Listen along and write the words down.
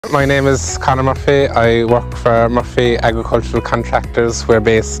My name is Conor Murphy. I work for Murphy Agricultural Contractors. We're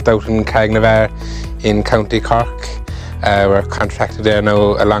based out in Carricknavar in County Cork. We're contracted there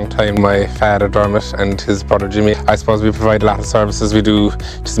now a long time. My father Dermot and his brother Jimmy. I suppose we provide a lot of services. We do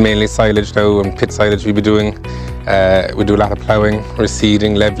just mainly silage now and pit silage we'll be doing. We do a lot of ploughing,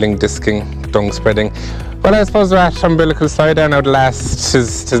 reseeding, levelling, disking, dung spreading. Well, I suppose we're at Umbilical Slurry there now. The last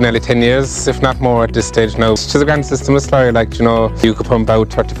is nearly 10 years, if not more at this stage now. It's a grand system of slurry, like, you know, you could pump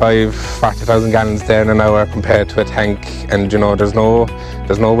out 40,000 gallons there in an hour compared to a tank, and you know, there's no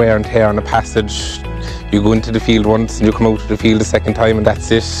wear and tear on the passage. You go into the field once and you come out to the field the second time and that's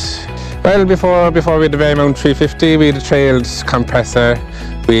it. Well, before we had the Varimount 350, we had a trailed compressor.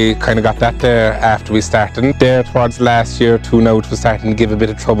 We kind of got that there after we started. There towards last year too now, it was starting to give a bit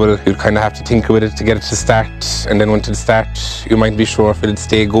of trouble. You'd kind of have to tinker with it to get it to start, and then once it starts, you might be sure if it'd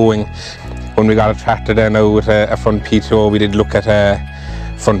stay going. When we got a tractor there now with a front PTO, we did look at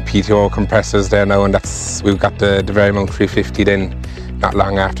front PTO compressors there now, and we've got the Varimount 350 then not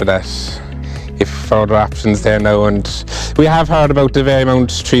long after that. If further options there now, and we have heard about the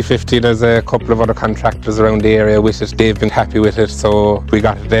Varimount 350. There's a couple of other contractors around the area with it. They've been happy with it, so we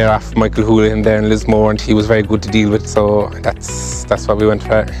got it there off Michael Houlihan there in Lismore, and he was very good to deal with, so that's what we went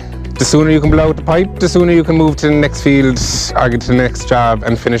for. The sooner you can blow out the pipe, the sooner you can move to the next field or get to the next job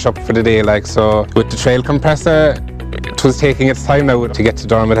and finish up for the day. Like, so with the trail compressor, it was taking its time now to get to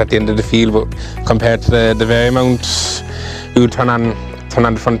Dermot at the end of the field, but compared to the Varimount, we would turn on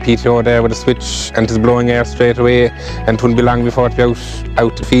the front PTO there with a switch and it's blowing air straight away, and it wouldn't be long before it'd be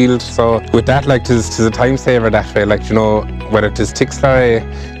out the field. So with that, like, tis a time saver that way, like, you know, whether it is tick slurry,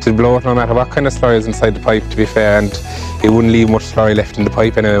 to blow it no matter what kind of slurry is inside the pipe, to be fair, and it wouldn't leave much slurry left in the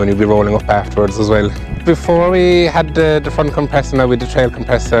pipe anyway when you'd be rolling up afterwards as well. Before we had the front compressor, now with the trail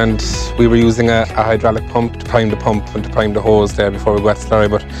compressor, and we were using a hydraulic pump to prime the pump and to prime the hose there before we got slurry,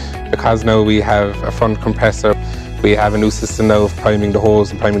 but because now we have a front compressor, we have a new system now of priming the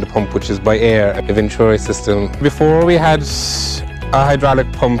hose and priming the pump, which is by air, a Venturi system. Before we had a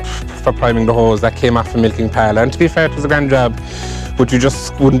hydraulic pump for priming the hose that came off a milking parlour, and to be fair, it was a grand job, but you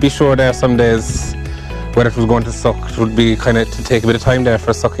just wouldn't be sure there some days whether it was going to suck. It would be kind of to take a bit of time there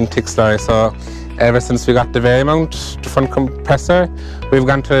for sucking tick slurry. So ever since we got the Varimount, the front compressor, we've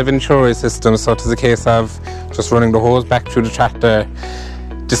gone to a Venturi system, so it is a case of just running the hose back through the tractor.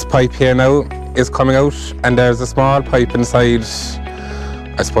 This pipe here now is coming out, and there's a small pipe inside,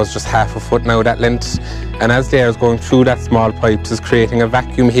 I suppose just half a foot now, that length, and as the air is going through that small pipe, it is creating a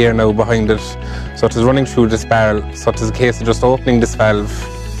vacuum here now behind it, so it is running through this barrel. So it is a case of just opening this valve.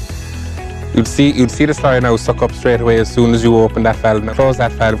 You'd see the slurry now suck up straight away as soon as you open that valve. Now close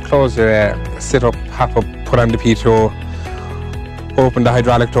that valve, close your air, sit up, hop up, put on the PTO, open the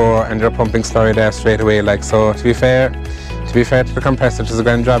hydraulic door, and you're pumping slurry there straight away. Like, so to be fair to the compressor, it is a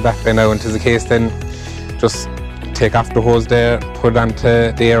grand job that way now, and it is a case then just take off the hose there, put it onto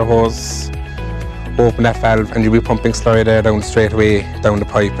the air hose, open that valve, and you'll be pumping slurry there down straight away down the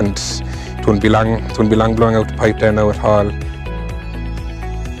pipe, and it wouldn't be long blowing out the pipe there now at all.